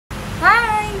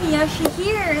Yoshi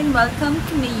here and welcome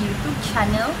to my YouTube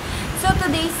channel. So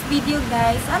today's video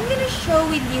guys, I'm gonna share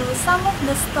with you some of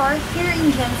the store here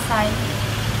in General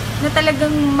na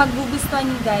talagang magugustuhan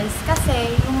niyo guys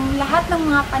kasi yung lahat ng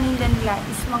mga paninda nila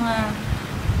is mga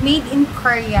made in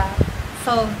Korea.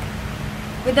 So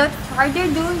without further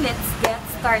ado, let's get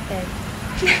started.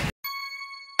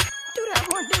 Do that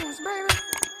one dance, baby.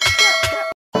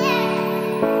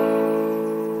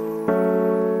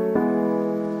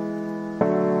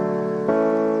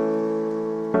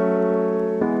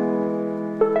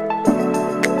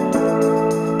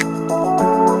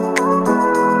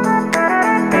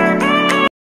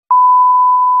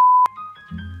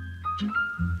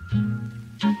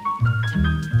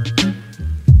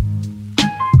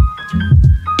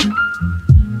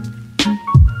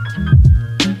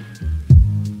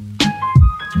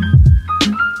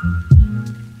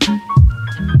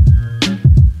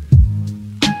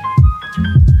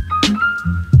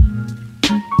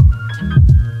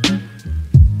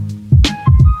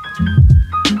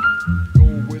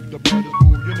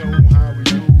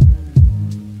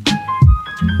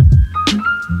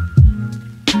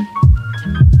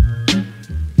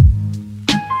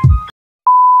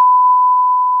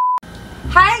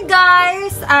 Hi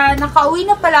guys! Nakauwi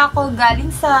na pala ako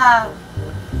galing sa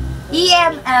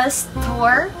AMS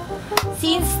store.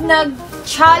 Since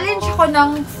nag-challenge ako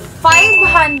ng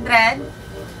 500,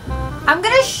 I'm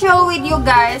gonna show with you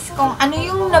guys kung ano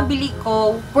yung nabili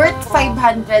ko worth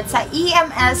 500 sa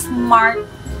AMS Mart.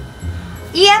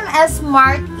 AMS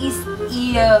Mart is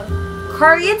a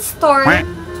Korean store.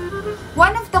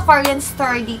 One of the Korean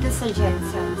store dito sa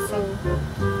Jensen. So,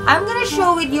 I'm gonna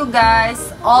show with you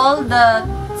guys all the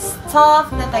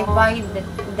stuff that I buy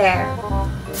there.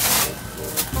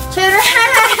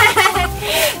 Charan!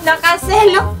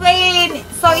 Naka-cellophane!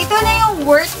 So, ito na yung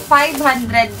worth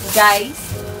 500 guys.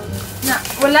 Na,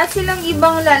 wala silang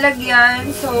ibang lalagyan.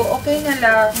 So, okay na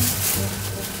lang.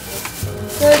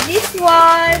 So, this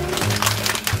one.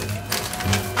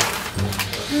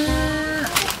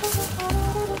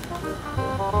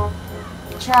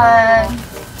 Chan.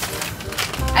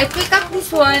 I pick up this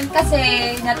one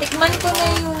kasi natikman ko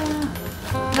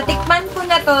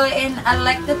na to and I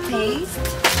like the taste.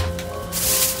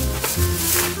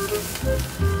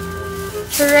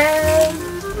 Charan!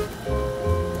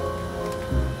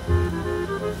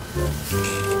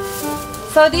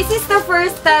 So, this is the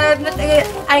first time that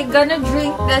I gonna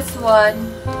drink this one.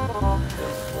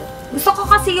 Gusto ko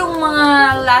kasi yung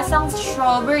mga lasang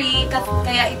strawberry,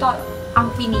 kaya ito ang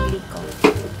pinili ko.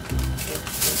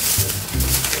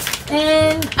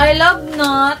 And I love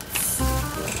nuts.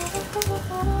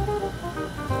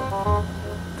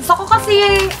 Gusto ko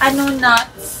kasi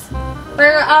nuts.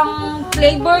 Pero ang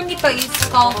flavor nito is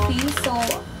coffee. So,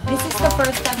 this is the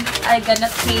first time that I gonna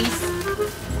taste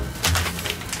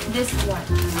this one.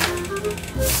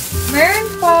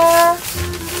 Meron pa.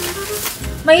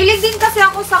 Mahilig din kasi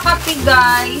ako sa kape,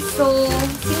 guys. So,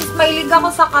 since mahilig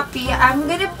ako sa kape, I'm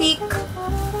gonna pick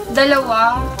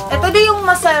dalawa. Ito din yung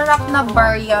masarap na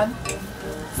variant.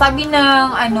 Sabi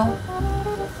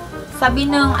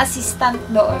ng assistant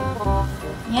doon.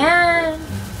 Yan.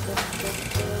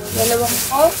 Dalawang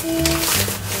coffee.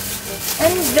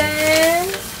 And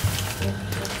then,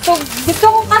 so, gusto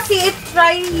ko kasi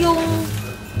i-try yung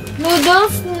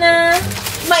noodles na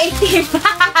maitim.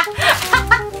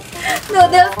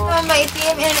 Noodles na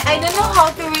maitim. And I don't know how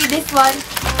to read this one.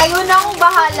 Ayun na akong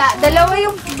bahala. Dalawa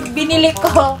yung binili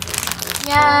ko.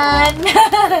 Yan.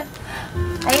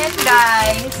 Ayan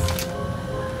guys.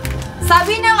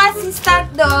 Sabi ng assistant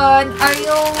doon, or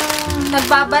yung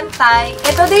nagbabantay,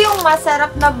 ito din yung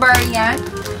masarap na variant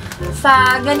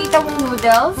sa ganitong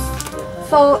noodles.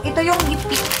 So, ito yung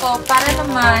i-pick ko para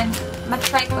naman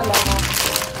matry ko lang.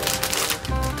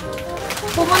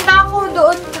 Pumunta ako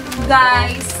doon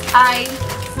guys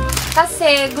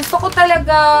kasi gusto ko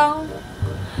talagang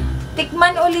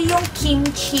tikman uli yung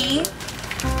kimchi.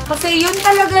 Kasi yun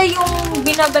talaga yung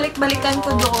binabalik-balikan ko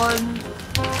doon.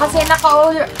 Kasi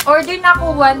naka-order na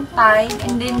ako one time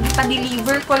and then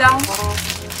pa-deliver ko lang.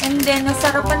 And then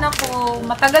nasarapan ako.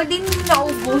 Matagal din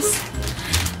naubos.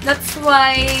 That's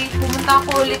why pumunta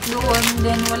ako ulit doon.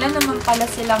 Then wala naman pala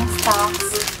silang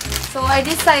stocks. So I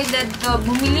decided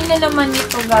bumili na naman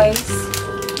nito guys.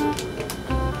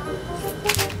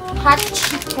 Hot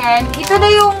chicken. Ito na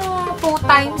yung 2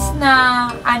 times na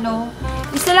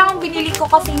isa lang ang binili ko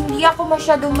kasi hindi ako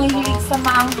masyadong mahilig sa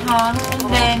maanghang. And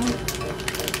then,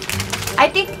 I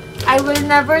think I will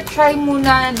never try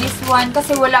muna this one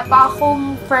kasi wala pa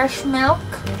akong fresh milk.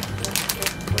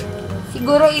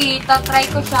 Siguro itatry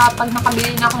ko siya pag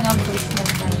nakabili na ako ng fresh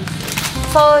milk.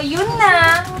 So, yun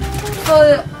na.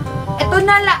 So, Ito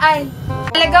na ay.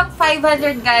 Talagang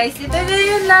 500 guys. Ito na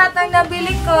yung lahat ng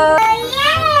nabili ko.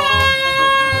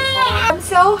 I'm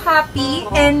so happy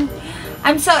and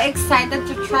I'm so excited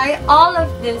to try all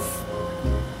of this.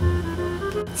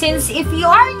 Since if you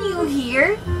are new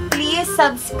here, please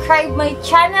subscribe my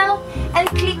channel and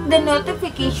click the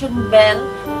notification bell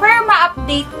para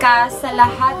ma-update ka sa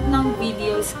lahat ng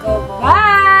videos ko.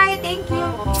 Bye!